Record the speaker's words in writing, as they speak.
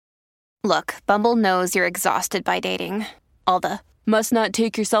Look, Bumble knows you're exhausted by dating. All the must not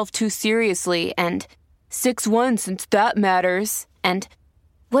take yourself too seriously and 6'1" since that matters. And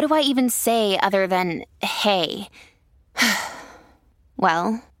what do I even say other than hey?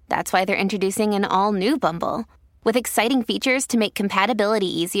 Well, that's why they're introducing an all-new Bumble with exciting features to make compatibility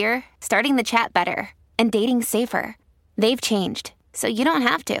easier, starting the chat better, and dating safer. They've changed, so you don't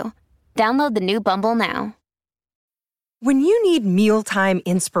have to. Download the new Bumble now. When you need mealtime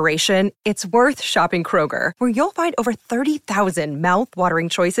inspiration, it's worth shopping Kroger, where you'll find over 30,000 mouth-watering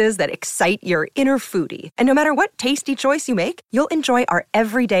choices that excite your inner foodie. And no matter what tasty choice you make, you'll enjoy our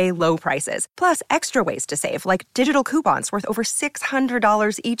everyday low prices, plus extra ways to save, like digital coupons worth over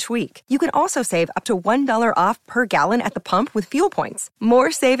 $600 each week. You can also save up to $1 off per gallon at the pump with fuel points.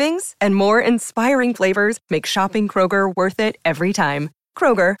 More savings and more inspiring flavors make shopping Kroger worth it every time.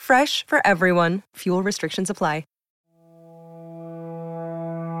 Kroger, fresh for everyone. Fuel restrictions apply.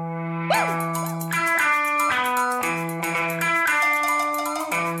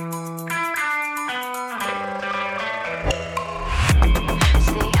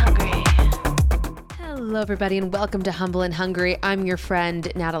 Hello, everybody, and welcome to Humble and Hungry. I'm your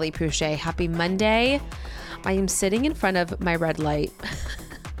friend, Natalie Pouchet. Happy Monday. I am sitting in front of my red light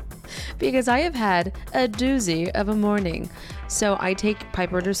because I have had a doozy of a morning. So I take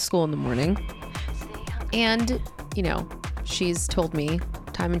Piper to school in the morning, and, you know, she's told me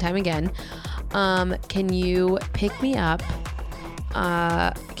time and time again, can you pick me up?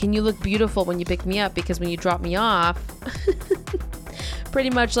 Can you look beautiful when you pick me up? Because when you drop me off, pretty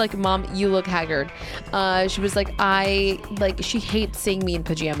much like, Mom, you look haggard. She was like, she hates seeing me in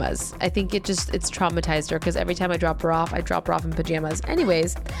pajamas. I think it's traumatized her because every time I drop her off in pajamas.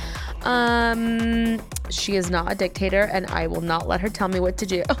 Anyways, she is not a dictator and I will not let her tell me what to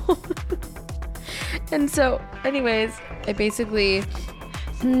do. And so, anyways, I basically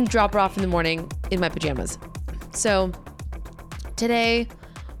drop her off in the morning in my pajamas. So today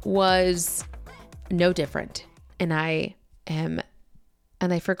was no different. And I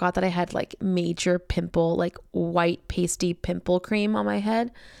forgot that I had like major pimple, like white pasty pimple cream on my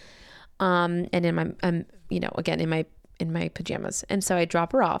head. And in my, again, in my pajamas. And so I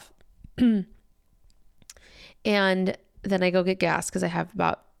drop her off and then I go get gas because I have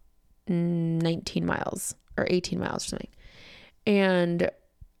about 19 miles or 18 miles or something. And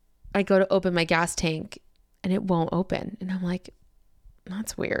I go to open my gas tank and it won't open. And I'm like,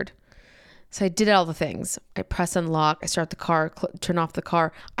 that's weird. So I did all the things. I press unlock, I start the car, turn off the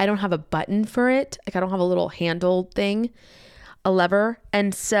car. I don't have a button for it. Like I don't have a little handle thing, a lever.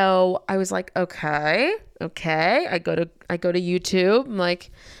 And so I was like, okay. I go to YouTube. I'm like,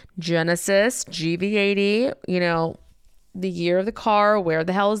 Genesis GV80, the year of the car, where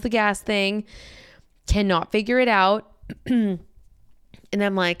the hell is the gas thing? Cannot figure it out. And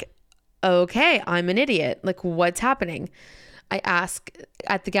I'm like, okay, I'm an idiot. Like, what's happening? I ask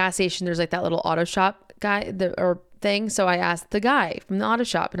at the gas station, there's like that little auto shop guy thing. So I asked the guy from the auto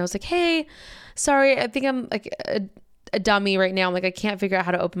shop and I was like, hey, sorry, I think I'm like a dummy right now. I'm like, I can't figure out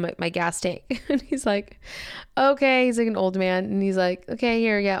how to open my gas tank. And he's like, okay. He's like an old man. And he's like, okay,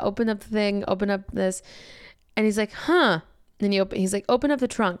 here, yeah, open up the thing, open up this. And he's like, huh. And he's like, open up the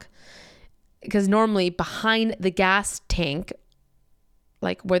trunk. Because normally behind the gas tank,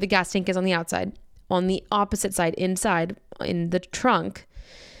 like where the gas tank is on the outside, on the opposite side, inside in the trunk,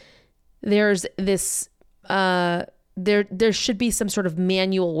 there's this, there should be some sort of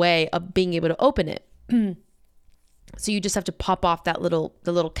manual way of being able to open it. So you just have to pop off the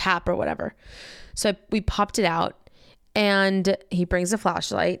little cap or whatever. So we popped it out and he brings a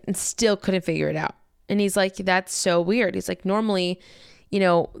flashlight and still couldn't figure it out. And he's like, that's so weird. He's like, normally,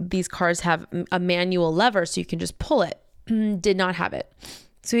 these cars have a manual lever so you can just pull it. Did not have it.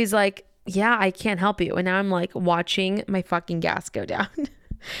 So he's like, yeah, I can't help you. And now I'm like watching my fucking gas go down. And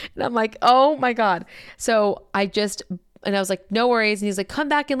I'm like, oh my God. So I was like, no worries. And he's like, come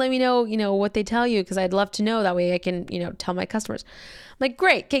back and let me know, what they tell you. Cause I'd love to know, that way I can, tell my customers. I'm like,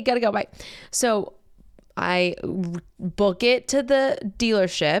 great. Okay. Gotta go. Bye. So I book it to the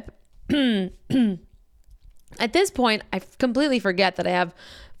dealership. At this point, I completely forget that I have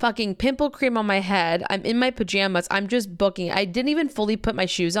fucking pimple cream on my head. I'm in my pajamas. I'm just booking. I didn't even fully put my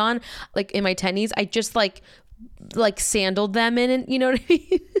shoes on, like in my tennies. I just like sandaled them in, and you know what I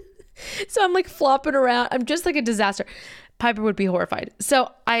mean? So I'm like flopping around. I'm just like a disaster. Piper would be horrified. So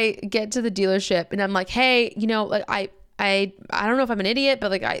I get to the dealership and I'm like, hey, like I don't know if I'm an idiot,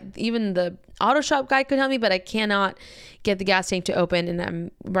 but like even the auto shop guy could help me, but I cannot get the gas tank to open and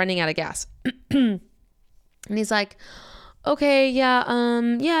I'm running out of gas. And he's like, okay,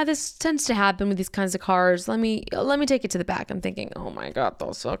 yeah, this tends to happen with these kinds of cars. Let me take it to the back. I'm thinking, oh my God,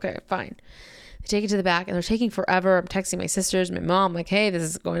 those, okay, fine. They take it to the back and they're taking forever. I'm texting my sisters, my mom, like, hey, this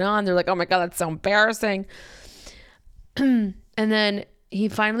is going on. They're like, oh my God, that's so embarrassing. And then he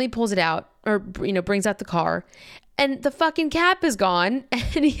finally pulls it out, or, brings out the car, and the fucking cap is gone,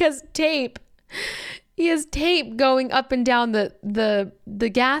 and he has tape. He has tape going up and down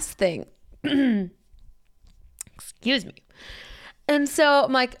the gas thing. Excuse me. And so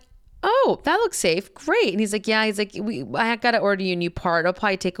I'm like, oh, that looks safe. Great. And he's like, yeah. He's like, I got to order you a new part. It'll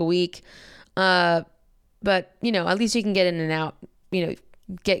probably take a week. But at least you can get in and out,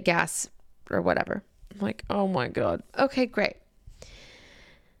 get gas or whatever. I'm like, oh my God. Okay, great.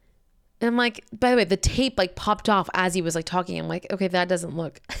 And I'm like, by the way, the tape like popped off as he was like talking. I'm like, okay, that doesn't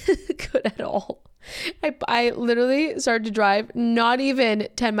look good at all. I literally started to drive not even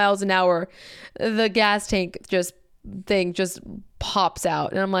 10 miles an hour. The gas tank just pops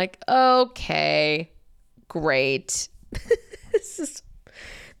out. And I'm like, okay, great. This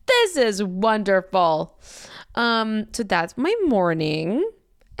is wonderful. So that's my morning.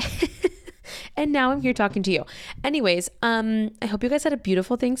 And now I'm here talking to you. Anyways, I hope you guys had a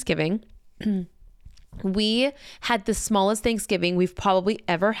beautiful Thanksgiving. We had the smallest Thanksgiving we've probably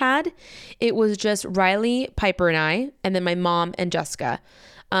ever had. It was just Riley, Piper, and I, and then my mom and Jessica.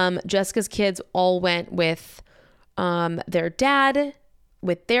 Jessica's kids all went with their dad,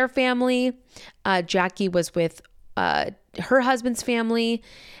 with their family. Jackie was with her husband's family.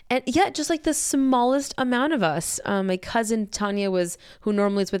 And yeah, just like the smallest amount of us. My cousin Tanya who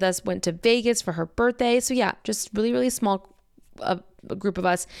normally is with us, went to Vegas for her birthday. So yeah, just really, really small a group of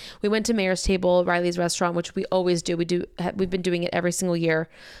us. We went to Mayor's Table, Riley's restaurant, which we always do. We've been doing it every single year.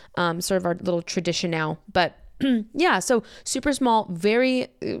 Sort of our little tradition now. But yeah, so super small, very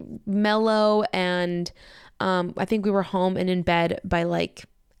mellow. And I think we were home and in bed by like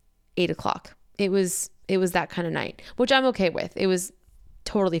 8:00. It was that kind of night, which I'm okay with. It was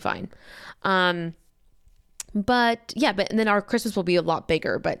totally fine. But then our Christmas will be a lot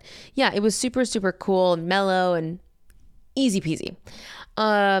bigger. But yeah, it was super, super cool and mellow and easy peasy.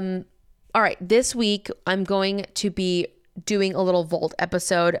 All right. This week I'm going to be doing a little vault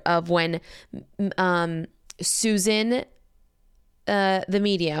episode of when Susan Allen, the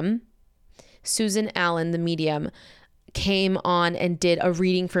medium, came on and did a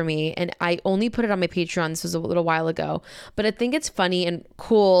reading for me, and I only put it on my Patreon. This was a little while ago, but I think it's funny and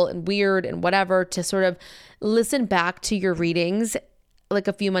cool and weird and whatever to sort of listen back to your readings like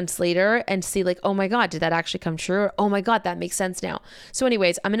a few months later and see like, oh my God, did that actually come true? Or, oh my God, that makes sense now. So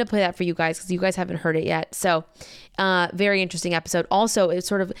anyways, I'm going to play that for you guys because you guys haven't heard it yet. So very interesting episode. Also, it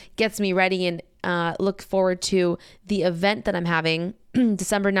sort of gets me ready and look forward to the event that I'm having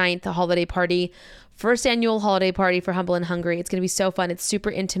December 9th, a holiday party, first annual holiday party for Humble and Hungry. It's going to be so fun. It's super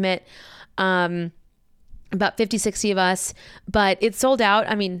intimate. About 50, 60 of us, but it's sold out.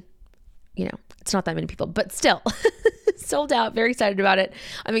 I mean, it's not that many people, but still sold out. Very excited about it.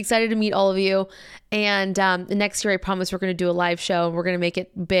 I'm excited to meet all of you. And the next year, I promise we're going to do a live show and we're going to make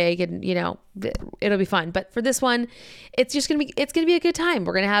it big and, it'll be fun. But for this one, it's going to be a good time.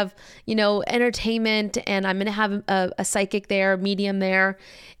 We're going to have, entertainment, and I'm going to have a psychic there, medium there,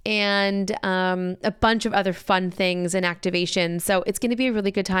 and a bunch of other fun things and activations. So it's going to be a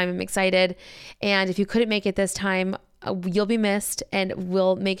really good time. I'm excited. And if you couldn't make it this time, you'll be missed, and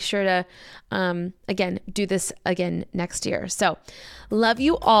we'll make sure to, again, do this again next year. So love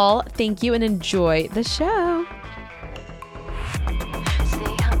you all. Thank you, and enjoy the show.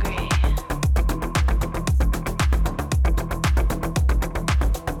 Stay hungry.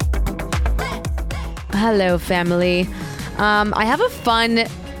 Hello, family. I have a fun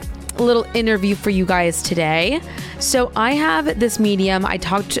little interview for you guys today. So I have this medium. I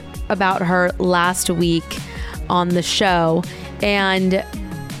talked about her last week on the show, and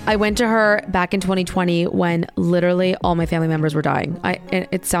I went to her back in 2020 when literally all my family members were dying.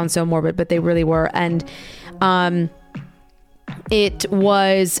 It sounds so morbid, but they really were. And it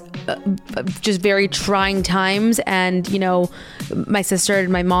was just very trying times. And, my sister and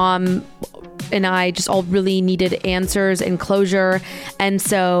my mom and I just all really needed answers and closure. And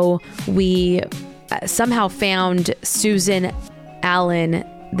so we somehow found Susan Allen,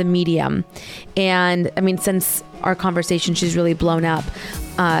 the medium. And I mean, since our conversation, she's really blown up.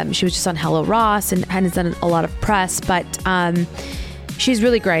 She was just on Hello Ross and has done a lot of press, but she's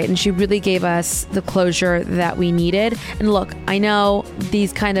really great. And she really gave us the closure that we needed. And look, I know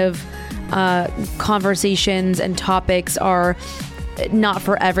these kind of conversations and topics are not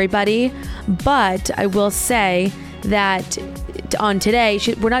for everybody, but I will say that on today,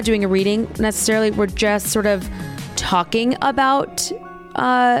 we're not doing a reading necessarily. We're just sort of talking about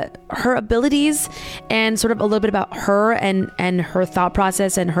her abilities and sort of a little bit about her and her thought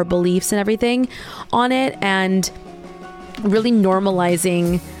process and her beliefs and everything on it, and really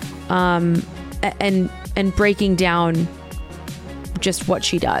normalizing and breaking down just what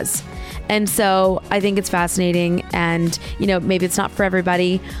she does. And so I think it's fascinating, and maybe it's not for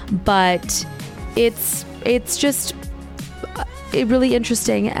everybody, but it's just really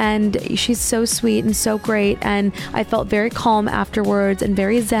interesting, and she's so sweet and so great, and I felt very calm afterwards and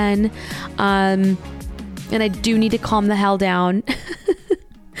very zen, and I do need to calm the hell down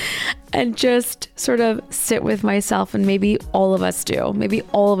and just sort of sit with myself, and maybe all of us do. Maybe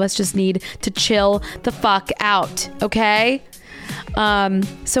all of us just need to chill the fuck out, okay?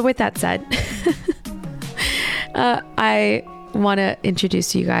 So with that said, I want to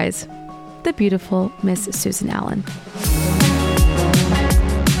introduce you guys the beautiful Miss Susan Allen.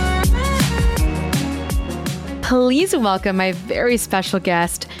 Please welcome my very special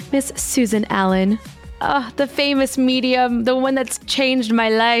guest, Miss Susan Allen, the famous medium, the one that's changed my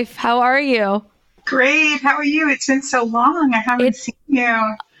life. How are you? Great. How are you? It's been so long. I haven't seen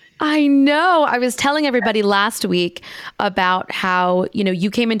you. I know. I was telling everybody last week about how, you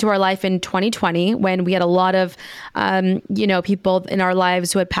came into our life in 2020 when we had a lot of, people in our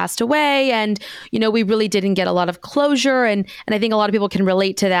lives who had passed away. And, we really didn't get a lot of closure. And I think a lot of people can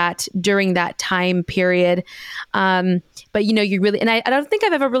relate to that during that time period. But, you really, and I don't think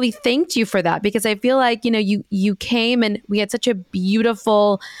I've ever really thanked you for that, because I feel like, you came and we had such a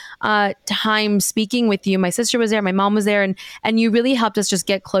beautiful time speaking with you. My sister was there, my mom was there, and you really helped us just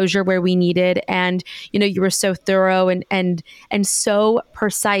get closure where we needed. And, you were so thorough and so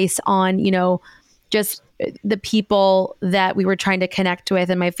precise on, just the people that we were trying to connect with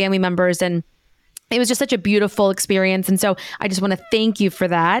and my family members. And it was just such a beautiful experience. And so I just want to thank you for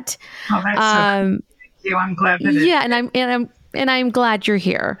that. Oh, that's so cool. Thank you. I'm glad that I'm glad you're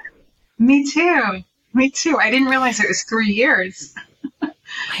here. Me too. I didn't realize it was 3 years.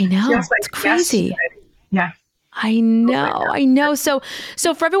 I know. It's crazy. Yesterday. Yeah. I know. So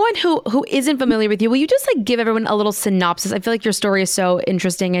for everyone who isn't familiar with you, will you just give everyone a little synopsis? I feel like your story is so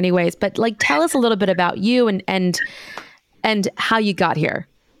interesting anyways, but tell us a little bit about you and how you got here.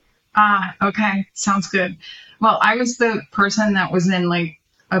 Okay. Sounds good. Well, I was the person that was in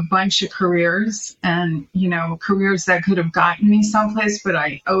a bunch of careers and, careers that could have gotten me someplace, but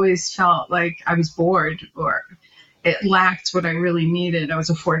I always felt like I was bored or it lacked what I really needed. I was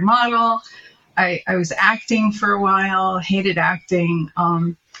a Ford model. I was acting for a while, hated acting.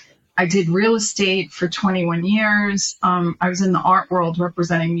 I did real estate for 21 years. I was in the art world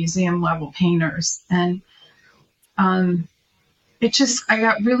representing museum level painters. And I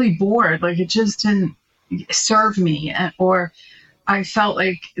got really bored. It just didn't serve me, or I felt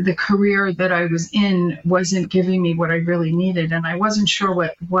like the career that I was in wasn't giving me what I really needed. And I wasn't sure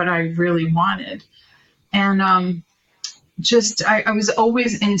what I really wanted. And I was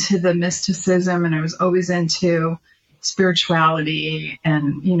always into the mysticism, and I was always into spirituality.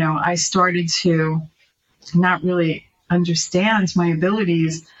 And, I started to not really understand my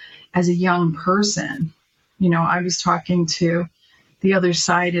abilities as a young person. I was talking to the other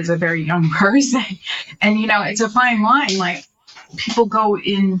side as a very young person. And, it's a fine line. People go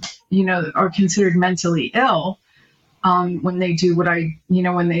in, are considered mentally ill when they do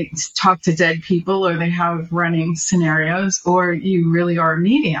when they talk to dead people or they have running scenarios, or you really are a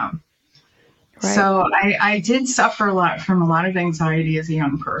medium. Right. So I did suffer a lot from a lot of anxiety as a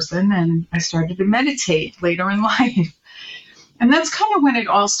young person, and I started to meditate later in life. And that's kind of when it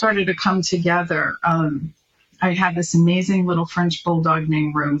all started to come together. I had this amazing little French bulldog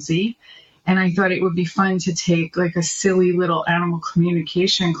named Rosie, and I thought it would be fun to take a silly little animal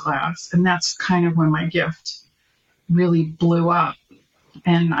communication class. And that's kind of when my gift really blew up,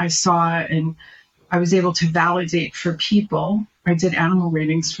 and I saw it, and I was able to validate for people. I did animal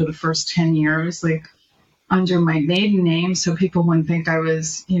readings for the first 10 years, under my maiden name, so people wouldn't think I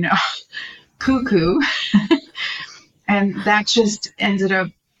was, cuckoo. And that just ended up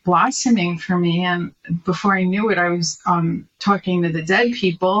blossoming for me. And before I knew it, I was talking to the dead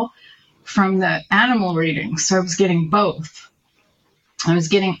people from the animal readings. So I was getting both. I was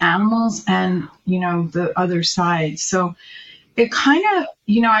getting animals and, the other side. So it kind of,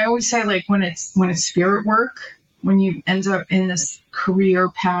 I always say when it's spirit work, when you end up in this career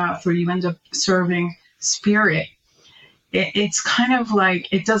path or you end up serving spirit, it's kind of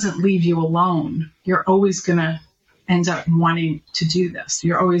it doesn't leave you alone. You're always going to end up wanting to do this.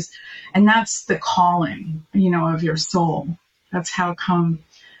 You're always, and that's the calling, of your soul. That's how come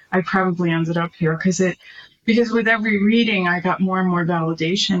I probably ended up here, because with every reading, I got more and more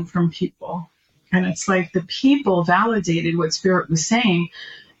validation from people. And it's like the people validated what spirit was saying,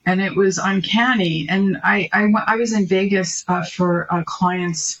 and it was uncanny. And I was in Vegas for a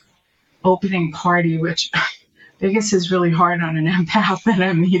client's opening party, which Vegas is really hard on an empath and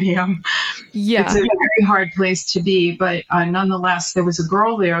a medium. Yeah. It's a very hard place to be, but nonetheless, there was a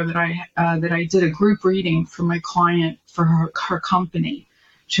girl there that I did a group reading for my client for her company.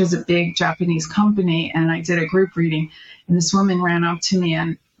 She has a big Japanese company, and I did a group reading. And this woman ran up to me,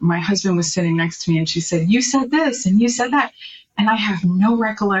 and my husband was sitting next to me, and she said, "You said this and you said that." And I have no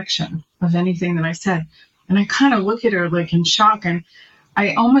recollection of anything that I said. And I kind of look at her like in shock, and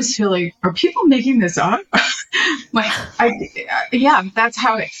I almost feel like, are people making this up? Yeah, that's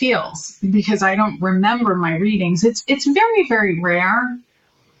how it feels, because I don't remember my readings. It's very, very rare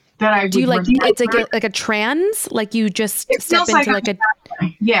that I would. Do you like, remember. it's like a trance? Like you just step into like a.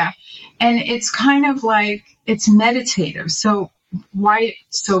 Yeah. And it's kind of like, it's meditative. So why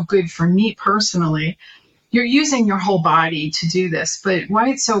it's so good for me personally, you're using your whole body to do this, but why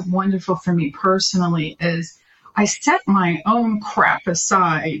it's so wonderful for me personally is I set my own crap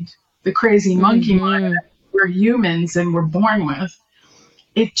aside, the crazy monkey mind that we're humans and we're born with.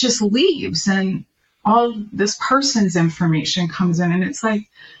 It just leaves, and all this person's information comes in, and it's like,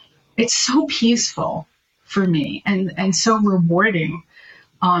 it's so peaceful for me and so rewarding.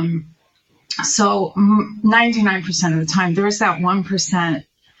 So 99% of the time, there's that 1%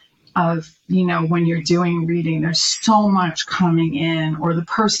 of, when you're doing reading, there's so much coming in, or the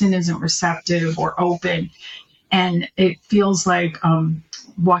person isn't receptive or open. And it feels like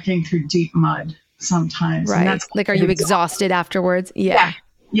walking through deep mud sometimes. Right. And that's like, are you exhausted afterwards? Yeah.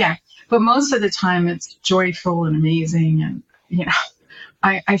 Yeah. But most of the time it's joyful and amazing. And,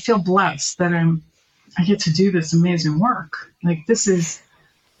 I feel blessed that I get to do this amazing work. Like, this is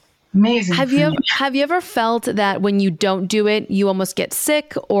amazing. Have you ever felt that when you don't do it, you almost get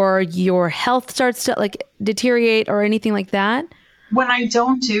sick, or your health starts to like deteriorate or anything like that? When I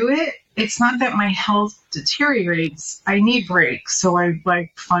don't do it, it's not that my health deteriorates. I need breaks. So I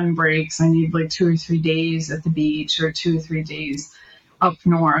like fun breaks. I need like 2 or 3 days at the beach, or 2 or 3 days up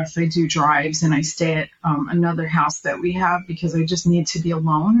north. I do drives, and I stay at another house that we have, because I just need to be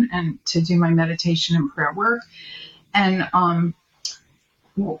alone and to do my meditation and prayer work. And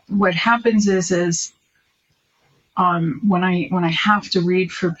what happens is when I have to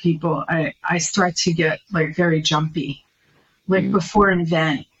read for people, I start to get like very jumpy, like before an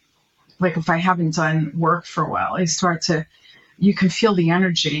event. Like if I haven't done work for a while, you can feel the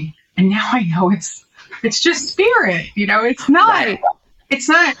energy. And now I know it's just spirit, it's not, right. It's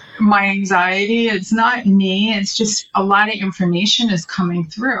not my anxiety. It's not me. It's just a lot of information is coming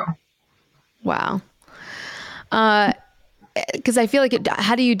through. Wow. Because I feel like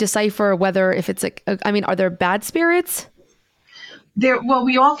how do you decipher whether if it's like, are there bad spirits? Well,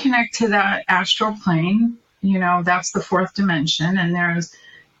 we all connect to that astral plane. That's the 4th dimension. And there's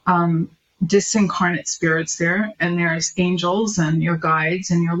disincarnate spirits there. And there's angels and your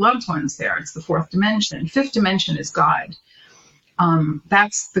guides and your loved ones there. It's the 4th dimension. 5th dimension is God.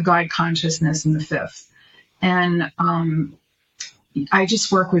 That's the God consciousness in the 5th. And I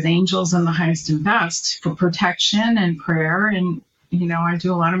just work with angels in the highest and best for protection and prayer. And, I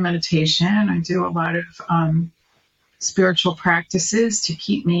do a lot of meditation. I do a lot of spiritual practices to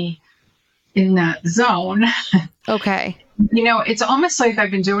keep me in that zone. Okay. It's almost like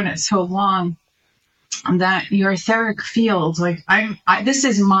I've been doing it so long that your etheric field, like this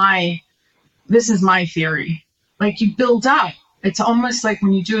is my theory. Like you build up. It's almost like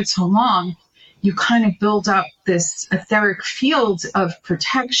when you do it so long, you kind of build up this etheric field of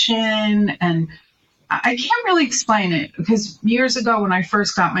protection. And I can't really explain it, because years ago when I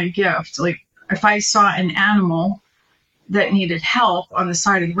first got my gift, like if I saw an animal that needed help on the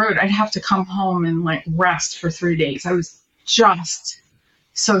side of the road, I'd have to come home and like rest for 3 days. I was just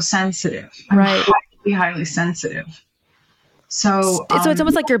so sensitive. Right. I'm highly sensitive. So it's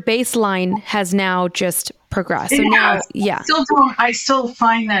almost like your baseline has now just progressed. So now, yeah. I still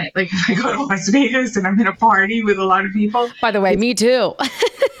find that, like, if I go to Las Vegas and I'm in a party with a lot of people. By the way, me too.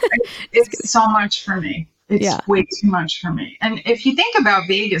 It's so much for me. It's way too much for me. And if you think about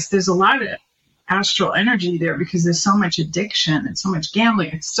Vegas, there's a lot of astral energy there, because there's so much addiction and so much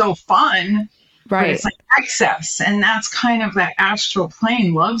gambling. It's so fun. Right. But it's like excess. And that's kind of that astral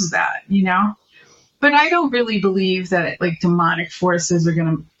plane loves that, But I don't really believe that like demonic forces are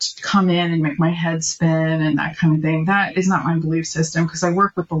going to come in and make my head spin and that kind of thing. That is not my belief system, because I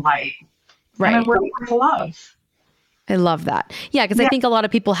work with the light. Right. And I work with love. I love that. Yeah, because I think a lot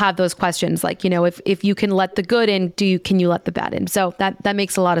of people have those questions, like, if you can let the good in, can you let the bad in? So that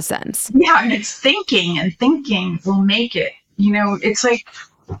makes a lot of sense. Yeah, and it's thinking, and thinking will make it. It's like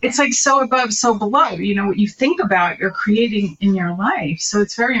it's like so above, so below. You know, what you think about, you're creating in your life. So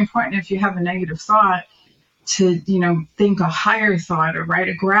it's very important if you have a negative thought to, you know, think a higher thought or write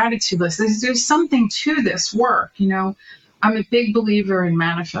a gratitude list. There's something to this work, you know. I'm a big believer in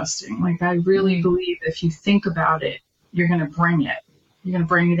manifesting. Like, I really believe if you think about it, you're going to bring it. You're going to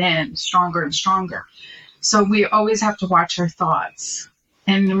bring it in stronger and stronger. So we always have to watch our thoughts.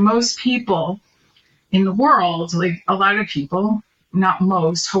 And most people in the world, like a lot of people, not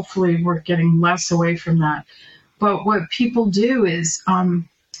most, hopefully we're getting less away from that. But what people do is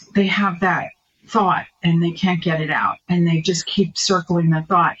they have that thought and they can't get it out. And they just keep circling that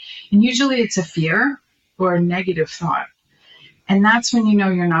thought. And usually it's a fear or a negative thought. And that's when you know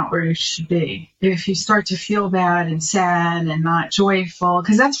you're not where you should be. If you start to feel bad and sad and not joyful,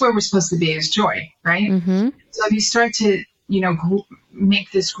 because that's where we're supposed to be, is joy, right? Mm-hmm. So if you start to, you know,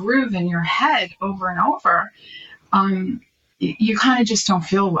 make this groove in your head over and over, you kind of just don't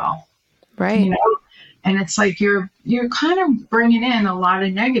feel well, right? You know, and it's like you're kind of bringing in a lot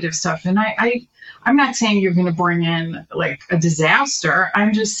of negative stuff. And I'm not saying you're going to bring in like a disaster.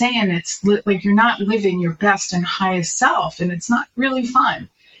 I'm just saying it's like you're not living your best and highest self, and it's not really fun.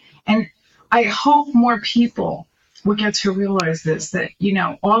 And I hope more people will get to realize this, that, you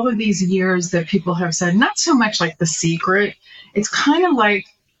know, all of these years that people have said, not so much like The Secret, it's kind of like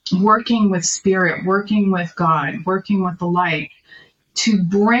working with spirit, working with God, working with the light to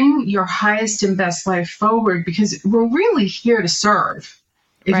bring your highest and best life forward, because we're really here to serve.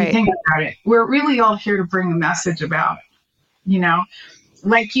 If you think about it, we're really all here to bring a message about, you know,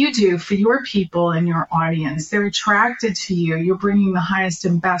 like you do for your people and your audience. They're attracted to you. You're bringing the highest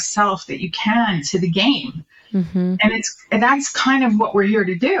and best self that you can to the game. Mm-hmm. And that's kind of what we're here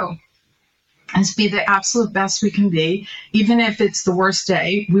to do, is be the absolute best we can be. Even if it's the worst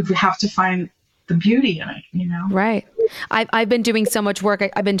day, we have to find the beauty in it, you know? Right. I've been doing so much work.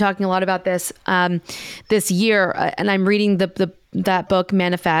 I've been talking a lot about this this year, and I'm reading that book,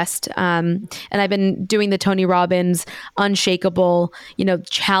 Manifest. And I've been doing the Tony Robbins Unshakable, you know,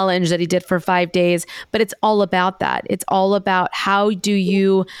 challenge that he did for 5 days. But it's all about that. It's all about how do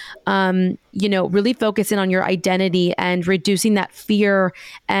you, you know, really focus in on your identity and reducing that fear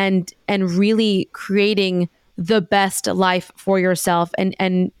and really creating the best life for yourself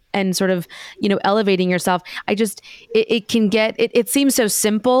and sort of, you know, elevating yourself. It seems so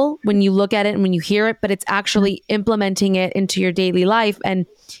simple when you look at it and when you hear it, but it's actually implementing it into your daily life. And,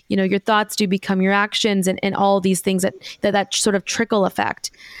 you know, your thoughts do become your actions and all these things that sort of trickle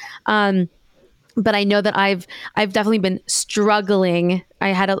effect. But I know that I've definitely been struggling. I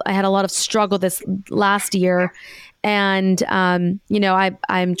had a lot of struggle this last year. And, you know,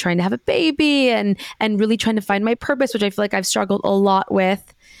 I'm trying to have a baby and really trying to find my purpose, which I feel like I've struggled a lot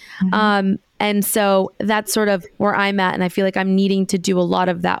with. Mm-hmm. And so that's sort of where I'm at. And I feel like I'm needing to do a lot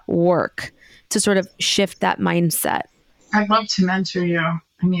of that work to sort of shift that mindset. I'd love to mentor you.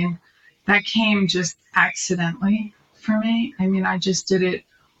 I mean, that came just accidentally for me. I mean, I just did it.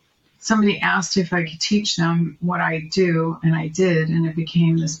 Somebody asked if I could teach them what I do, and I did. And it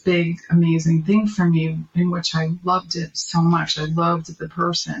became this big, amazing thing for me, in which I loved it so much. I loved the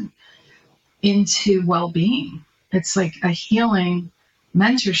person into well-being. It's like a healing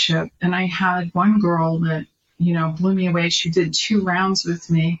mentorship. And I had one girl that, you know, blew me away. She did 2 rounds with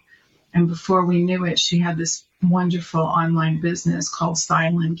me. And before we knew it, she had this wonderful online business called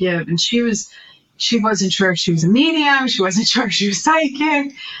Style and Give. And she wasn't sure if she was a medium. She wasn't sure if she was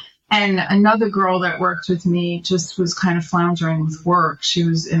psychic. And another girl that worked with me just was kind of floundering with work. She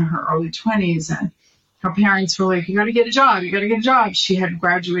was in her early 20s, and her parents were like, you got to get a job. You got to get a job. She had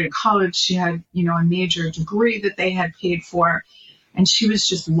graduated college. She had, you know, a major degree that they had paid for. And she was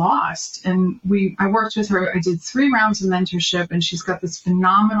just lost. And I worked with her. I did 3 rounds of mentorship, and she's got this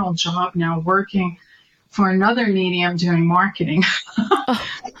phenomenal job now working for another medium doing marketing.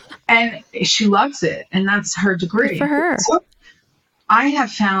 And she loves it. And that's her degree. Good for her. So I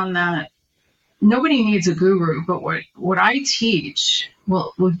have found that nobody needs a guru, but what I teach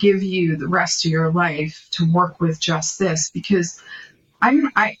will give you the rest of your life to work with just this, because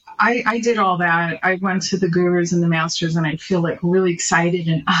I did all that. I went to the gurus and the masters, and I feel like really excited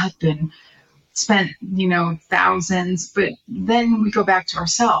and up and spent, you know, thousands, but then we go back to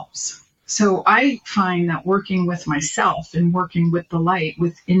ourselves. So I find that working with myself and working with the light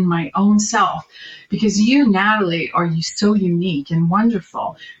within my own self, because you, Natalie, are you so unique and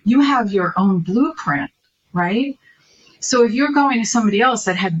wonderful. You have your own blueprint, right? So if you're going to somebody else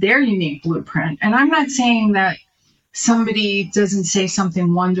that had their unique blueprint, and I'm not saying that somebody doesn't say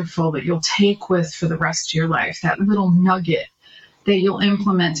something wonderful that you'll take with for the rest of your life, that little nugget that you'll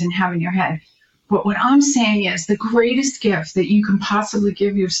implement and have in your head. But what I'm saying is the greatest gift that you can possibly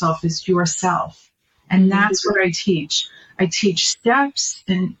give yourself is yourself. And that's what I teach. I teach steps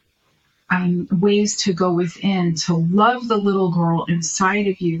and ways to go within, to love the little girl inside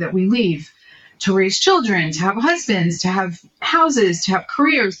of you that we leave, to raise children, to have husbands, to have houses, to have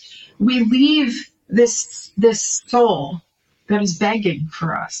careers. We leave this soul that is begging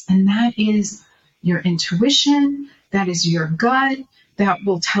for us. And that is your intuition. That is your gut. That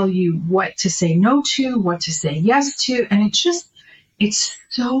will tell you what to say no to, what to say yes to. And it's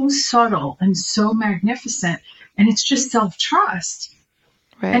so subtle and so magnificent. And it's just self-trust.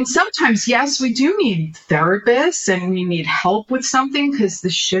 Right. And sometimes, yes, we do need therapists and we need help with something because the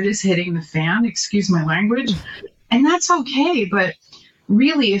shit is hitting the fan, excuse my language. And that's okay. But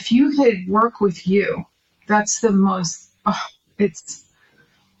really, if you could work with you, that's the most, it's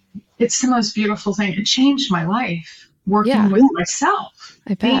the most beautiful thing. It changed my life, working with myself,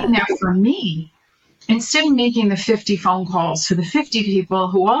 being there for me. Instead of making the 50 phone calls to the 50 people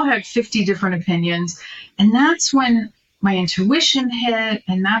who all had 50 different opinions. And that's when my intuition hit,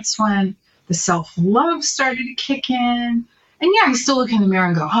 and that's when the self-love started to kick in. And yeah, I still look in the mirror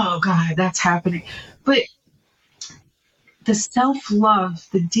and go, oh God, that's happening. But the self-love,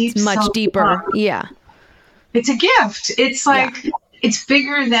 the deep it's much self-love, deeper. Yeah. It's a gift. It's like, it's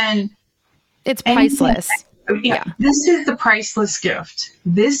bigger than it's priceless. Yeah. This is the priceless gift.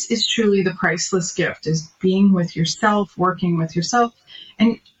 This is truly the priceless gift, is being with yourself, working with yourself.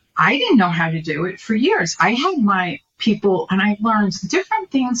 And I didn't know how to do it for years. I had my people and I learned different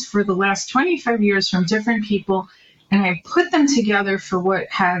things for the last 25 years from different people. And I put them together for what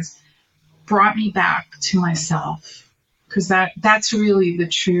has brought me back to myself. Because that's really the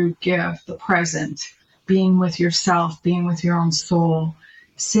true gift, the present, being with yourself, being with your own soul,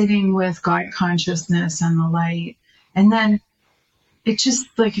 sitting with God consciousness and the light. And then it's just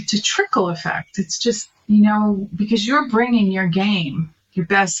like, it's a trickle effect. It's just, because you're bringing your game, your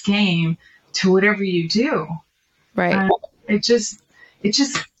best game, to whatever you do. Right. And it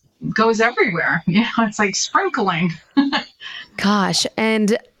just goes everywhere. It's like sprinkling. Gosh.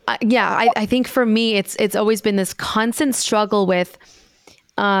 And I think for me, it's always been this constant struggle with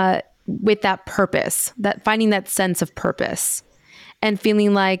that purpose, that finding that sense of purpose and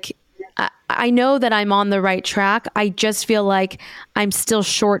feeling like I know that I'm on the right track. I just feel like I'm still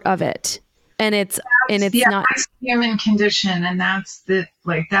short of it. And it's not, that's the human condition. And that's the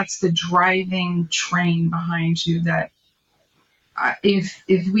driving train behind you, that if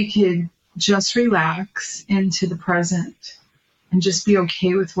we could just relax into the present and just be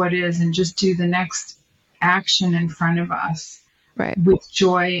okay with what is and just do the next action in front of us, right, with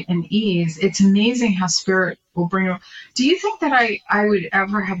joy and ease, it's amazing how spirit will bring you. Do you think that I would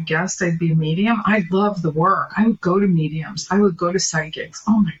ever have guessed I'd be a medium? I love the work. I would go to mediums. I would go to psychics.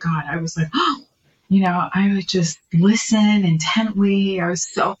 Oh my God. I was like, I would just listen intently. I was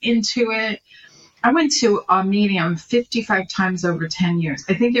so into it. I went to a medium 55 times over 10 years.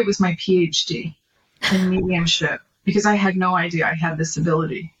 I think it was my PhD in mediumship because I had no idea I had this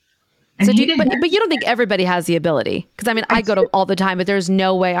ability. And so but you don't think everybody has the ability? Because I go to all the time, but there's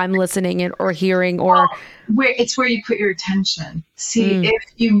no way I'm listening or hearing or. It's where you put your attention. See, if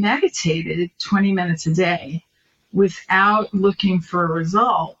you meditated 20 minutes a day without looking for a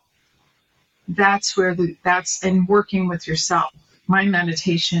result, that's and working with yourself. My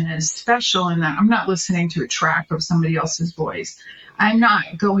meditation is special in that I'm not listening to a track of somebody else's voice. I'm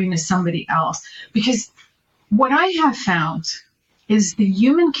not going to somebody else, because what I have found is the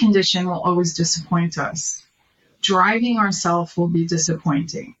human condition will always disappoint us. Driving ourselves will be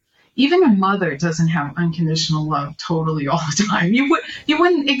disappointing. Even a mother doesn't have unconditional love totally all the time. You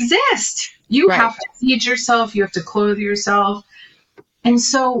wouldn't exist. You have to feed yourself. You have to clothe yourself. And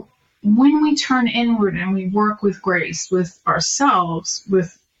so when we turn inward and we work with grace, with ourselves,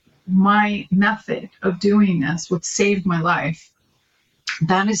 with my method of doing this, what saved my life,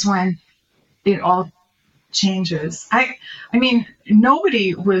 that is when it all changes. I mean,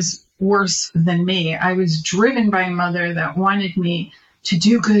 nobody was worse than me. I was driven by a mother that wanted me to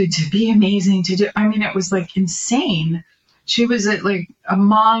do good, to be amazing, it was like insane. She was like a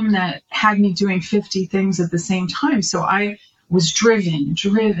mom that had me doing 50 things at the same time. So I was driven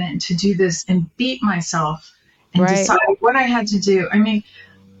to do this and beat myself and decide what I had to do. I mean,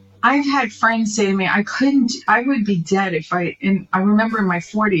 I've had friends say to me, I would be dead I remember in my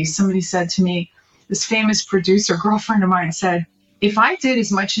 40s, somebody said to me, this famous producer girlfriend of mine said, if I did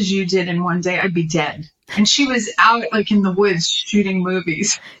as much as you did in one day, I'd be dead. And she was out like in the woods shooting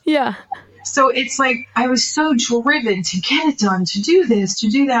movies. Yeah. So it's like, I was so driven to get it done, to do this, to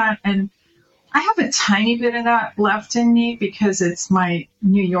do that. And I have a tiny bit of that left in me because it's my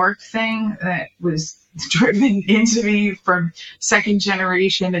New York thing that was driven into me from second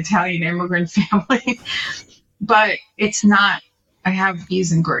generation Italian immigrant family. But it's not, I have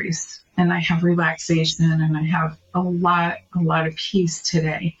ease and grace and I have relaxation and I have a lot of peace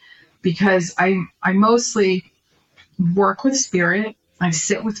today because I mostly work with spirit. I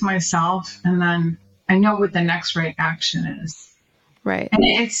sit with myself and then I know what the next right action is. Right. And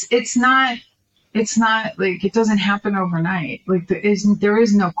it's not like it doesn't happen overnight. Like there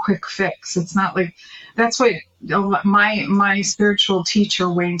is no quick fix. It's not like that's what my spiritual teacher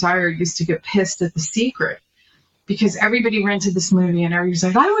Wayne Dyer used to get pissed at The Secret because everybody rented this movie and everybody's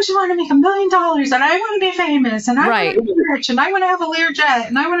like, I always want to make $1 million and I want to be famous and I want to be rich and I want to have a Learjet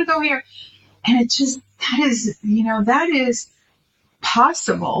and I want to go here. And it just that is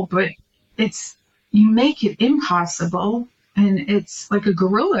possible, but you make it impossible. And it's like a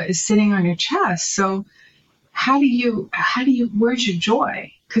gorilla is sitting on your chest. So where's your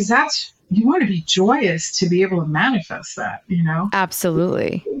joy? Because you want to be joyous to be able to manifest that,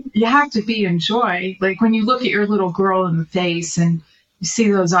 Absolutely. You have to be in joy. Like when you look at your little girl in the face and you see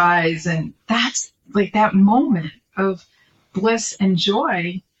those eyes, and that's like that moment of bliss and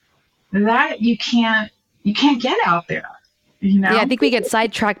joy that you can't get out there. Yeah, I think we get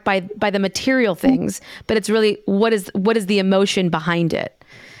sidetracked by the material things, but it's really what is the emotion behind it,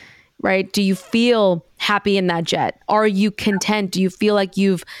 right? Do you feel happy in that jet? Are you content? Do you feel like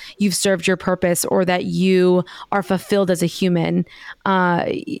you've served your purpose or that you are fulfilled as a human?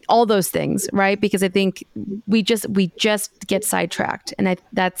 All those things, right? Because I think we just get sidetracked, and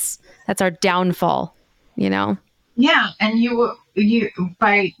that's our downfall, Yeah, and you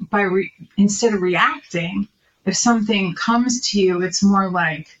instead of reacting. If something comes to you, it's more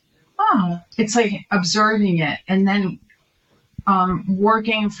like, it's like observing it and then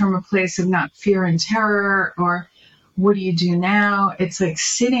working from a place of not fear and terror or what do you do now? It's like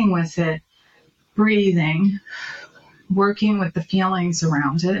sitting with it, breathing, working with the feelings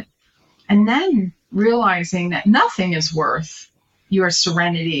around it, and then realizing that nothing is worth your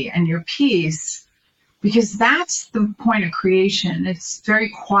serenity and your peace. Because that's the point of creation. It's very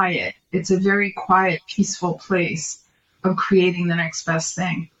quiet. It's a very quiet, peaceful place of creating the next best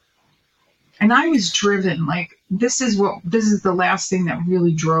thing. And I was driven, like, this is the last thing that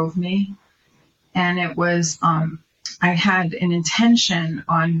really drove me. And it was, I had an intention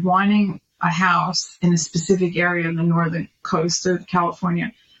on wanting a house in a specific area on the northern coast of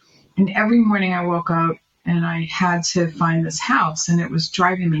California. And every morning I woke up and I had to find this house and it was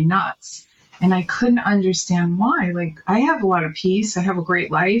driving me nuts. And I couldn't understand why. Like, I have a lot of peace. I have a great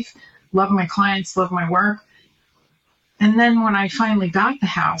life. Love my clients, love my work. And then when I finally got the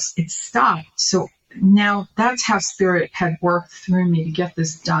house, it stopped. So now that's how spirit had worked through me to get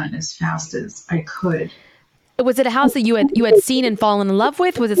this done as fast as I could. Was it a house that you had seen and fallen in love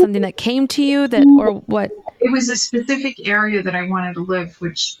with? Was it something that came to you or what? It was a specific area that I wanted to live,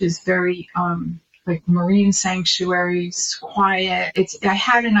 which is very, like marine sanctuaries, quiet. I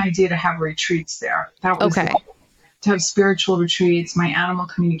had an idea to have retreats there. That was okay. To have spiritual retreats, my animal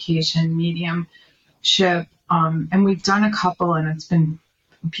communication, mediumship. And we've done a couple and it's been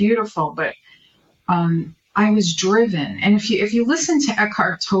beautiful, but I was driven. And if you listen to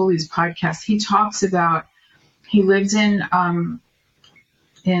Eckhart Tolle's podcast, he talks about, he lived in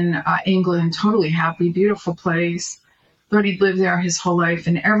England, totally happy, beautiful place. Thought he'd lived there his whole life.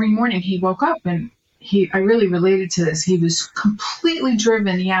 And every morning he woke up and I really related to this. He was completely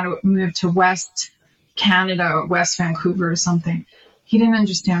driven. He had to move to West Canada or West Vancouver or something. He didn't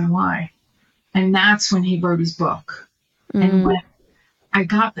understand why. And that's when he wrote his book. And when I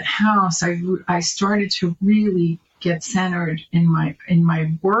got the house, I started to really get centered in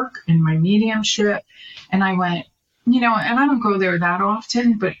my work, in my mediumship. And I went, and I don't go there that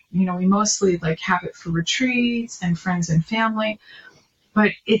often, but, we mostly like have it for retreats and friends and family.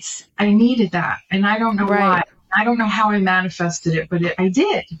 But I needed that. And I don't know why. I don't know how I manifested it, but I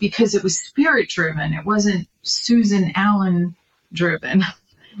did because it was spirit driven. It wasn't Susan Allen driven.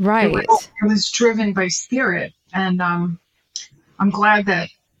 Right. It was driven by spirit. And I'm glad that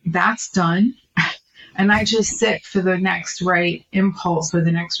that's done. And I just sit for the next right impulse or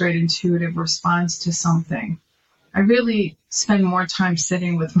the next right intuitive response to something. I really spend more time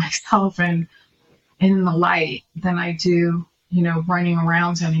sitting with myself and in the light than I do, running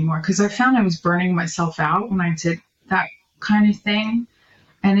around anymore. Because I found I was burning myself out when I did that kind of thing.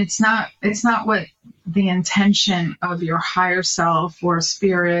 And it's not what the intention of your higher self or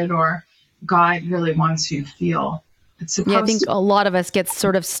spirit or God really wants you to feel. It's supposed I think a lot of us get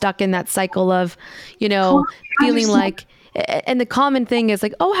sort of stuck in that cycle of, feeling like and the common thing is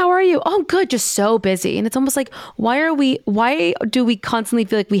like, oh, how are you? Oh, good. Just so busy. And it's almost like, why do we constantly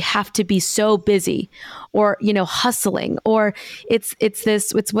feel like we have to be so busy or, hustling, or it's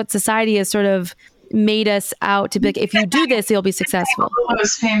what society has sort of made us out to be like, if you do this, you'll be successful. All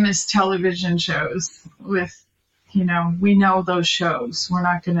those famous television shows with, we know those shows. We're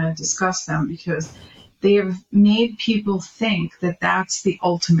not going to discuss them because they have made people think that that's the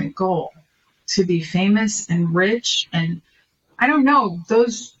ultimate goal, to be famous and rich. And I don't know,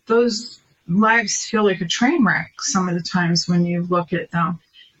 those lives feel like a train wreck some of the times when you look at them.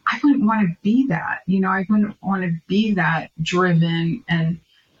 I wouldn't want to be that. I wouldn't want to be that driven and,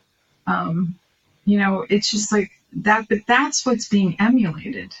 it's just like that. But that's what's being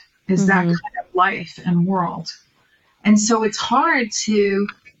emulated is that kind of life and world. And so it's hard to,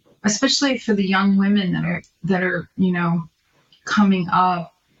 especially for the young women that are coming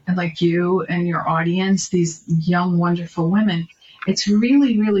up, and like you and your audience, these young wonderful women, it's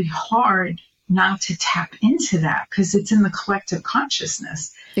really, really hard not to tap into that because it's in the collective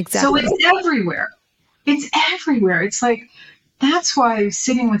consciousness. Exactly. So it's everywhere. It's like, that's why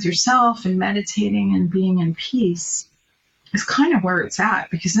sitting with yourself and meditating and being in peace is kind of where it's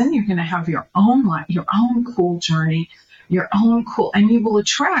at, because then you're going to have your own life, your own cool journey, and you will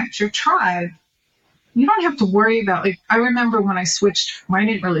attract your tribe. You don't have to worry about, like, I remember when I switched, I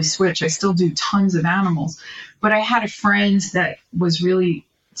didn't really switch. I still do tons of animals, but I had a friend that was really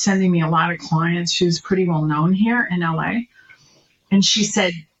sending me a lot of clients. She was pretty well known here in LA. And she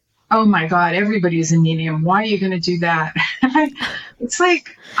said, oh my God, everybody's a medium. Why are you going to do that? It's like,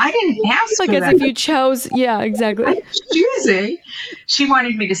 I didn't ask for that. I guess if you chose, yeah, exactly. Choosing. She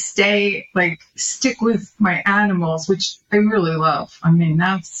wanted me to stick with my animals, which I really love. I mean,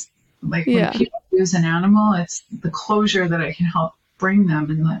 that's like when people use an animal, it's the closure that I can help bring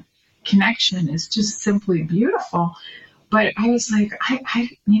them, and the connection is just simply beautiful. But I was like,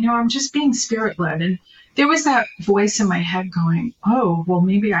 I'm just being spirit led. And there was that voice in my head going, oh, well,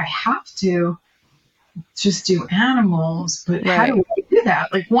 maybe I have to just do animals, but how do I do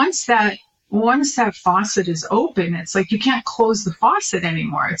that? Like once that faucet is open, it's like you can't close the faucet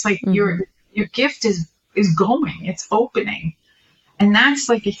anymore. It's like your gift is going, it's opening. And that's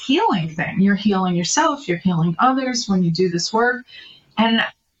like a healing thing. You're healing yourself, you're healing others when you do this work. And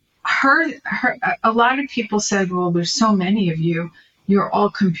a lot of people said, well, there's so many of you, you're all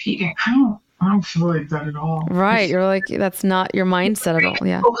competing. I don't feel like that at all. Right. You're like, that's not your mindset at all.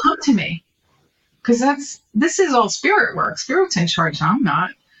 Yeah. Well, come to me. Because this is all spirit work. Spirit's in charge. I'm not.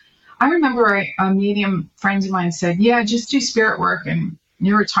 I remember a medium friend of mine said, yeah, just do spirit work and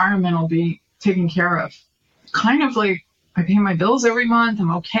your retirement will be taken care of. Kind of like, I pay my bills every month. I'm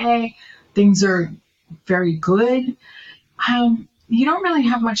okay. Things are very good. You don't really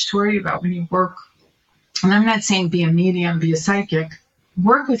have much to worry about when you work. And I'm not saying be a medium, be a psychic.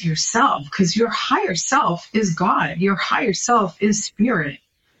 Work with yourself, because your higher self is God. Your higher self is spirit.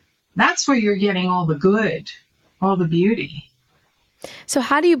 That's where you're getting all the good, all the beauty. So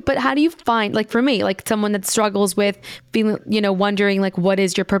how do you find, like for me, like someone that struggles with being, wondering like, what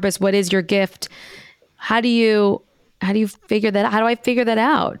is your purpose? What is your gift? How do you figure that out? How do I figure that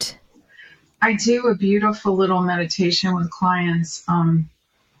out? I do a beautiful little meditation with clients.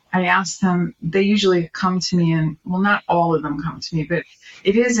 I ask them, they usually come to me, and well, not all of them come to me, but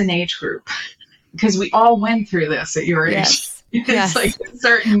it is an age group because we all went through this at your age. Yes. It's yes. like a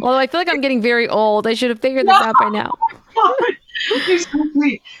certain. Well, I feel like I'm getting very old. I should have figured this out by now. You're so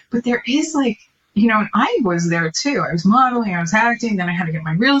sweet. But there is like, and I was there too. I was modeling, I was acting, then I had to get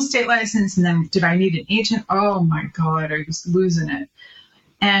my real estate license, and then did I need an agent? Oh my God, I was losing it.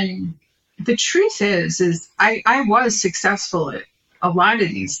 And the truth is I was successful at a lot of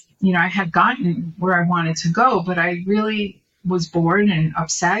these. I had gotten where I wanted to go, but I really was bored and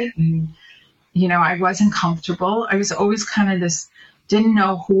upset, and I wasn't comfortable. I was always kind of this, didn't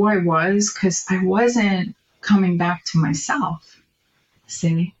know who I was because I wasn't coming back to myself.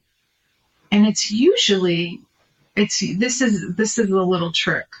 See? And it's usually, this is a little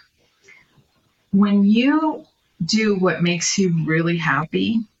trick. When you do what makes you really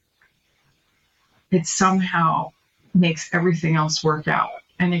happy, it somehow makes everything else work out.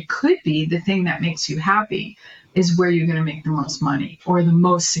 And it could be the thing that makes you happy is where you're going to make the most money or the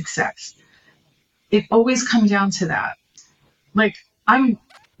most success. It always comes down to that. Like, I'm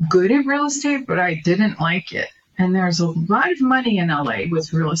good at real estate, but I didn't like it. And there's a lot of money in LA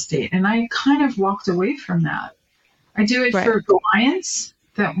with real estate. And I kind of walked away from that. I do it for clients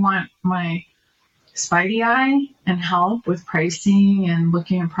that want my spidey eye and help with pricing and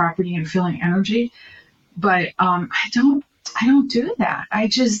looking at property and feeling energy. But I don't do that. I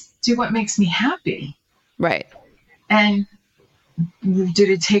just do what makes me happy. Right. And did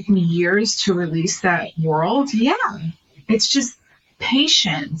it take me years to release that world? Yeah. It's just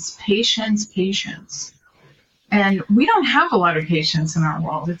patience, patience, patience. And we don't have a lot of patience in our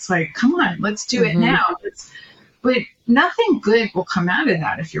world. It's like, come on, let's do it now. But nothing good will come out of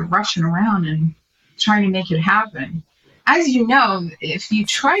that if you're rushing around and trying to make it happen. As you know, if you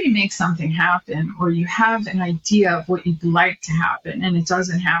try to make something happen, or you have an idea of what you'd like to happen and it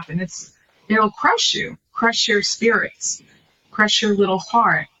doesn't happen, it'll crush you, crush your spirits, crush your little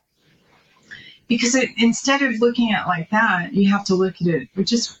heart. Because instead of looking at it like that, you have to look at it,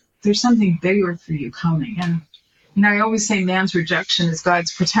 there's something bigger for you coming. And I always say man's rejection is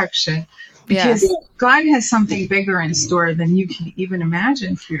God's protection, because God has something bigger in store than you can even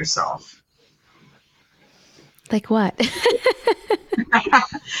imagine for yourself. Like what?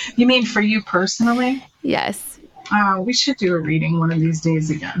 You mean for you personally? Yes. We should do a reading one of these days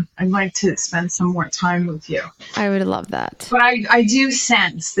again. I'd like to spend some more time with you. I would love that. But I do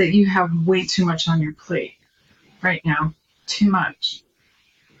sense that you have way too much on your plate right now. Too much.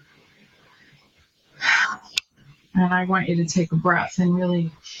 And I want you to take a breath and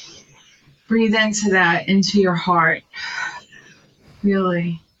really breathe into that, into your heart.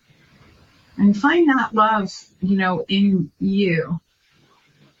 Really. And find that love, in you.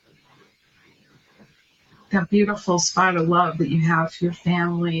 That beautiful spot of love that you have for your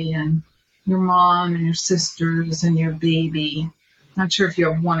family and your mom and your sisters and your baby. Not sure if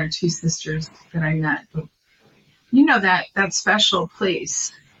you have one or two sisters that I met, but that special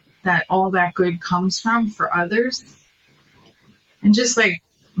place that all that good comes from for others. And just like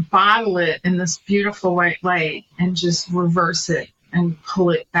bottle it in this beautiful white light and just reverse it and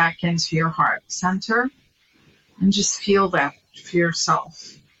pull it back into your heart center and just feel that for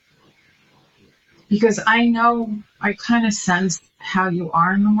yourself. Because I know, I kind of sense how you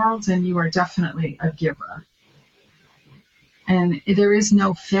are in the world, and you are definitely a giver. And there is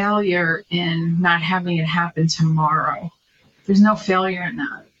no failure in not having it happen tomorrow. There's no failure in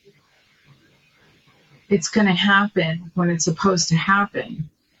that. It's going to happen when it's supposed to happen.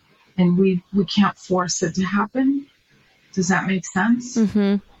 And we can't force it to happen. Does that make sense?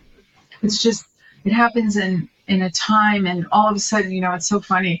 Mm-hmm. It's just, it happens in a time, and all of a sudden, it's so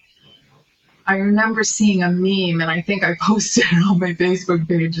funny. I remember seeing a meme, and I think I posted it on my Facebook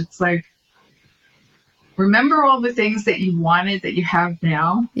page. It's like, remember all the things that you wanted that you have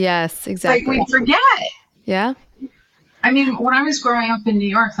now? Yes, exactly. Like we forget. Yeah. I mean, when I was growing up in New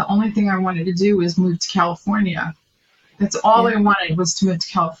York, the only thing I wanted to do was move to California. That's all I wanted, was to move to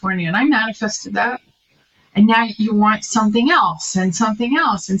California. And I manifested that. And now you want something else and something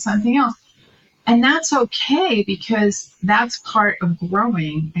else and something else. And that's okay, because that's part of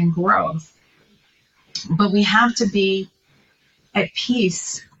growing and growth. But we have to be at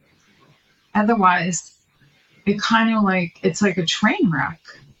peace. Otherwise, it's like a train wreck.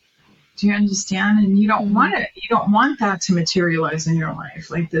 Do you understand? And you don't want it. You don't want that to materialize in your life,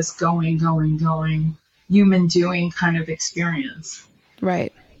 like this going, human doing kind of experience.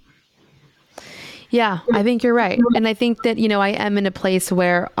 Right. Yeah, I think you're right. And I think that, I am in a place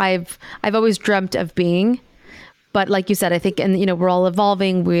where I've always dreamt of being, but like you said, I think, and we're all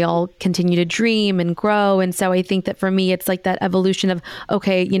evolving, we all continue to dream and grow. And so I think that for me, it's like that evolution of,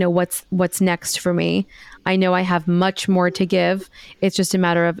 okay, what's next for me? I know I have much more to give. It's just a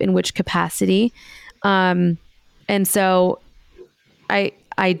matter of in which capacity. And so I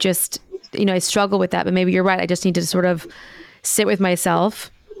just, I struggle with that, but maybe you're right. I just need to sort of sit with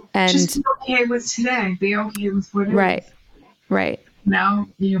myself and just be okay with today. Be okay with what it is. Right. Now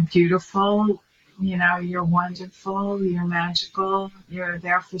you're beautiful. You're wonderful. You're magical. You're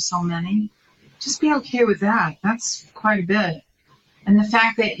there for so many. Just be okay with that. That's quite a bit. And the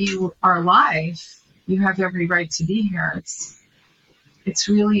fact that you are alive, you have every right to be here. It's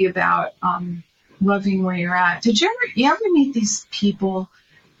really about loving where you're at. Did you ever meet these people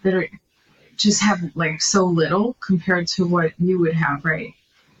that are just have like so little compared to what you would have, right?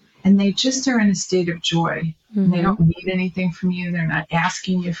 And they just are in a state of joy. And they don't need anything from you. They're not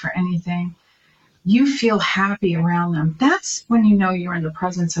asking you for anything. You feel happy around them. That's when you know you're in the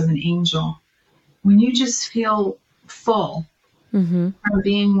presence of an angel. When you just feel full from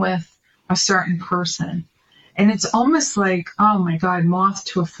being with a certain person. And it's almost like, oh my God, moth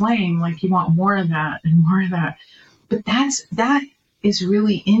to a flame. Like you want more of that and more of that. But that is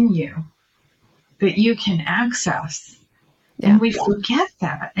really in you that you can access. Yeah. And we forget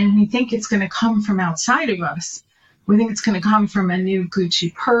that. And we think it's going to come from outside of us. We think it's going to come from a new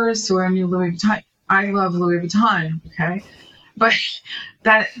Gucci purse or a new Louis Vuitton. I love Louis Vuitton, okay? But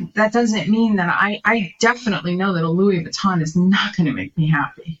that doesn't mean that I definitely know that a Louis Vuitton is not going to make me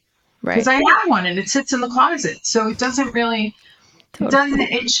happy. Right. Because I have one and it sits in the closet. So it doesn't really,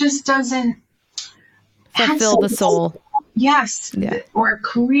 it just doesn't fulfill the soul. Yes. Yeah. Or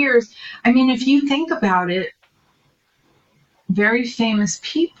careers. I mean, if you think about it, very famous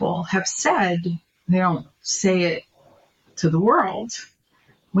people have said, they don't say it to the world,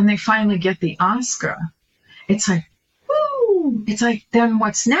 when they finally get the Oscar, it's like, woo! It's like, then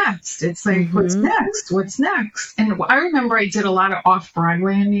what's next? It's like, what's next? What's next? And I remember I did a lot of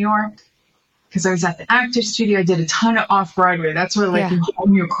off-Broadway in New York because I was at the Actors Studio. I did a ton of off-Broadway. That's where like you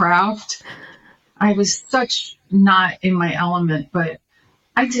hone your craft. I was such not in my element, but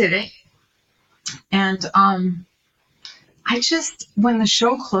I did it. And I just, when the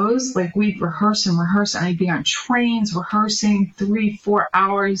show closed, like we'd rehearse and I'd be on trains rehearsing 3-4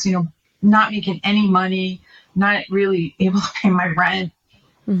 hours, you know, not making any money, not really able to pay my rent.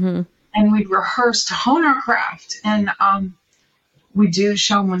 And we'd rehearse to hone our craft. And we'd do the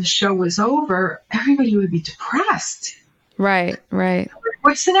show. When the show was over, everybody would be depressed. Right.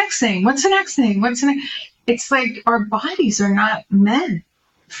 What's the next thing? What's the next thing? What's the next? It's like our bodies are not meant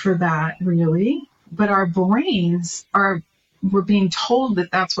for that, really. But our brains we're being told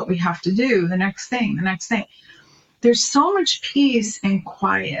that that's what we have to do. The next thing. There's so much peace and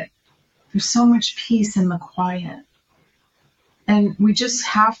quiet. There's so much peace in the quiet. And we just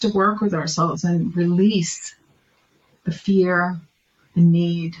have to work with ourselves and release the fear, the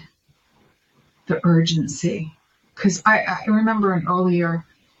need, the urgency. Because I remember an earlier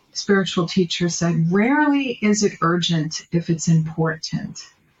spiritual teacher said, rarely is it urgent if it's important.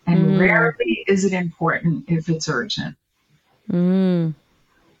 And rarely is it important if it's urgent. And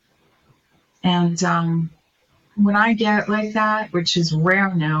when I get like that, which is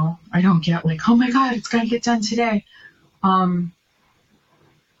rare now, I don't get like, oh my God, it's got to get done today. I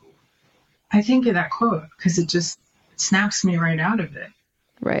think of that quote because it just snaps me right out of it.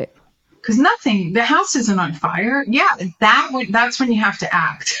 Right. Because the house isn't on fire. Yeah, that's when you have to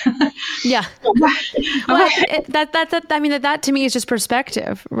act. Yeah. Well, that to me is just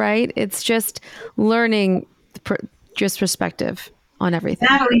perspective, right? It's just learning just perspective on everything.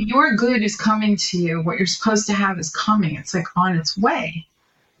 Natalie, your good is coming to you. What you're supposed to have is coming. It's like on its way.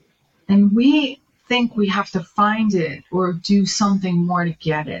 And we think we have to find it or do something more to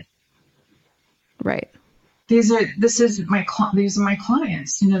get it. Right. These are my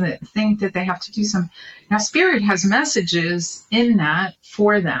clients, you know, that think that they have to do something. Now, Spirit has messages in that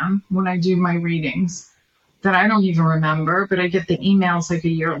for them when I do my readings that I don't even remember, but I get the emails like a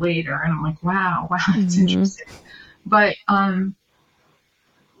year later, and I'm like, wow, that's interesting. But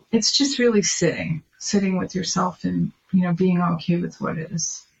it's just really sitting with yourself and, you know, being okay with what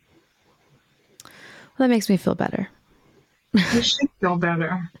is. Well, that makes me feel better. You should feel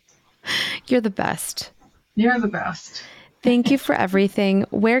better. You're the best. You're the best. Thank you for everything.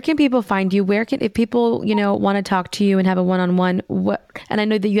 Where can people find you? If people, you know, want to talk to you and have a one-on-one, and I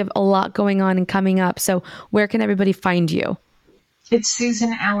know that you have a lot going on and coming up. So where can everybody find you? It's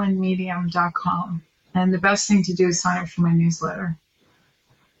SusanAllenMedium.com. And the best thing to do is sign up for my newsletter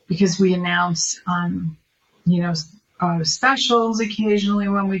because we announce, specials occasionally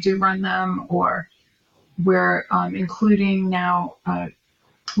when we do run them, or we're including now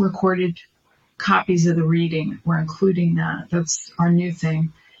recorded copies of the reading. We're including that. That's our new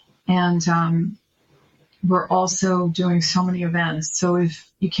thing. And we're also doing so many events. So if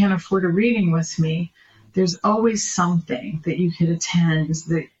you can't afford a reading with me, there's always something that you could attend.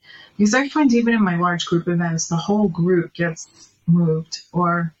 Because I find even in my large group events, the whole group gets moved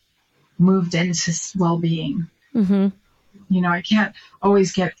into well-being. You know, I can't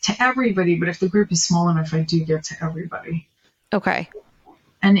always get to everybody, but if the group is small enough, I do get to everybody. Okay.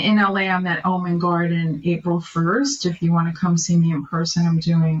 And in LA, I'm at Almond Garden April 1st. If you want to come see me in person, I'm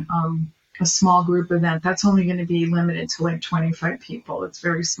doing a small group event. That's only going to be limited to like 25 people. It's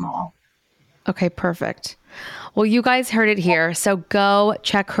very small. Okay, perfect. Well, you guys heard it here. So go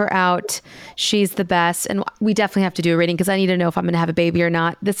check her out. She's the best. And we definitely have to do a reading because I need to know if I'm going to have a baby or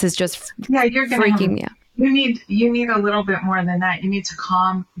not. This is just you're freaking me out. You need a little bit more than that. You need to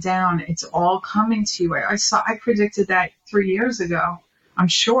calm down. It's all coming to you. I predicted that 3 years ago. I'm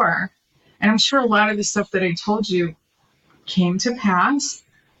sure. And I'm sure a lot of the stuff that I told you came to pass.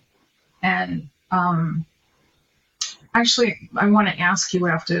 And actually, I want to ask you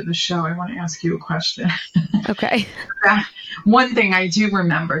after the show, I want to ask you a question. Okay. One thing I do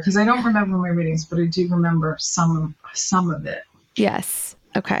remember, because I don't remember my readings, but I do remember some of it. Yes.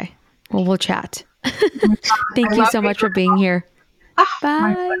 Okay. Well, we'll chat. Thank you so much for being here. Bye.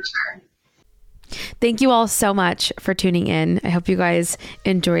 My pleasure. Thank you all so much for tuning in. I hope you guys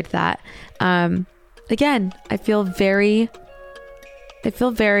enjoyed that. Again, I feel very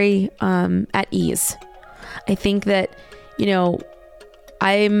very at ease. I think that,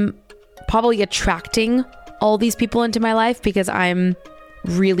 I'm probably attracting all these people into my life because I'm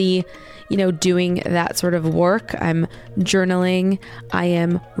really, doing that sort of work. I'm journaling. I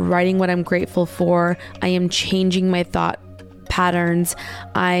am writing what I'm grateful for. I am changing my thought patterns.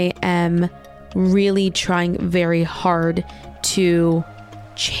 I am really trying very hard to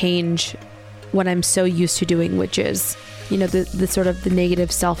change what I'm so used to doing, which is, the sort of the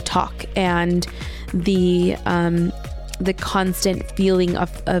negative self-talk and the constant feeling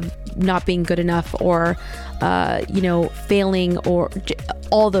of not being good enough or, failing or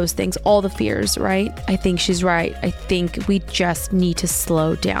all those things, all the fears, right? I think she's right. I think we just need to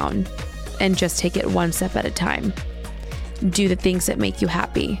slow down and just take it one step at a time. Do the things that make you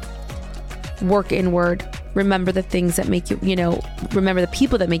happy. Work inward. Remember the things that make you, remember the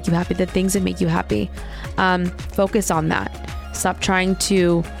people that make you happy, the things that make you happy. Focus on that. Stop trying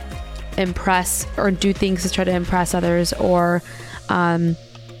to impress or do things to try to impress others or,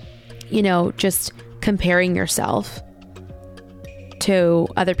 just comparing yourself to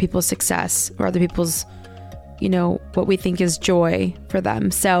other people's success or other people's, what we think is joy for them.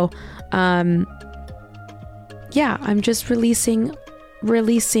 So, I'm just releasing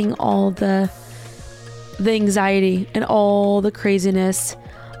all the anxiety and all the craziness,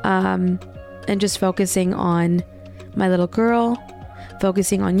 and just focusing on my little girl,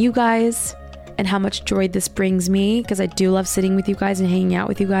 focusing on you guys and how much joy this brings me, because I do love sitting with you guys and hanging out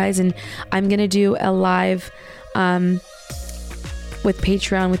with you guys. And I'm going to do a live, with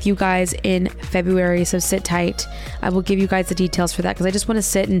Patreon with you guys in February. So sit tight. I will give you guys the details for that because I just want to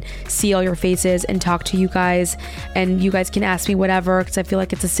sit and see all your faces and talk to you guys, and you guys can ask me whatever because I feel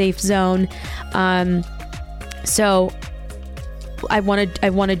like it's a safe zone. So I want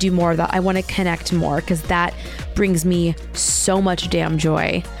to do more of that. I want to connect more because that brings me so much damn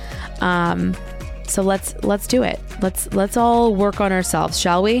joy. So let's do it. Let's all work on ourselves,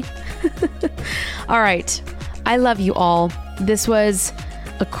 shall we? All right. I love you all. This was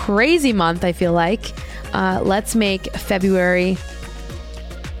a crazy month, I feel like. Let's make February,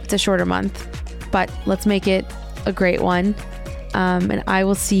 it's a shorter month, but let's make it a great one. And I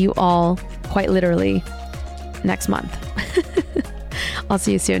will see you all quite literally next month. I'll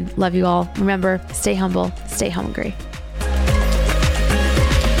see you soon. Love you all. Remember, stay humble, stay hungry.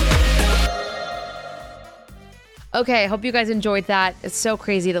 Okay, I hope you guys enjoyed that. It's so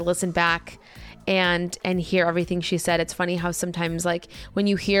crazy to listen back and hear everything she said. It's funny how sometimes, like, when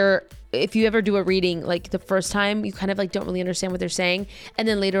you hear, if you ever do a reading, like the first time you kind of like don't really understand what they're saying, and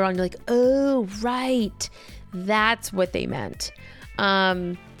then later on you're like, oh right, that's what they meant.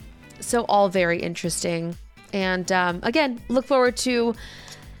 So all very interesting. And again, look forward to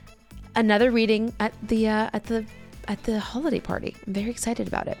another reading at the holiday party. I'm very excited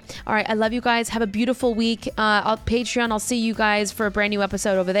about it. All right. I love you guys. Have a beautiful week. Patreon. I'll see you guys for a brand new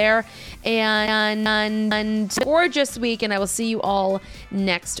episode over there, and gorgeous week. And I will see you all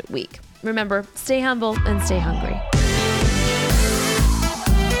next week. Remember, stay humble and stay hungry.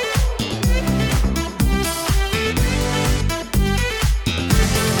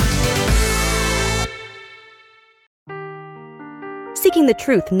 Seeking the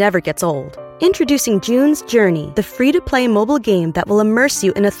truth never gets old. Introducing June's Journey, the free-to-play mobile game that will immerse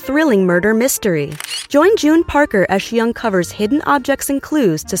you in a thrilling murder mystery. Join June Parker as she uncovers hidden objects and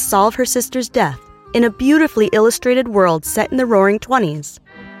clues to solve her sister's death in a beautifully illustrated world set in the Roaring '20s.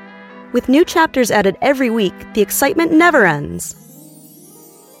 With new chapters added every week, the excitement never ends.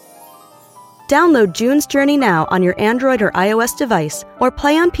 Download June's Journey now on your Android or iOS device, or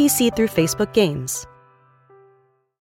play on PC through Facebook Games.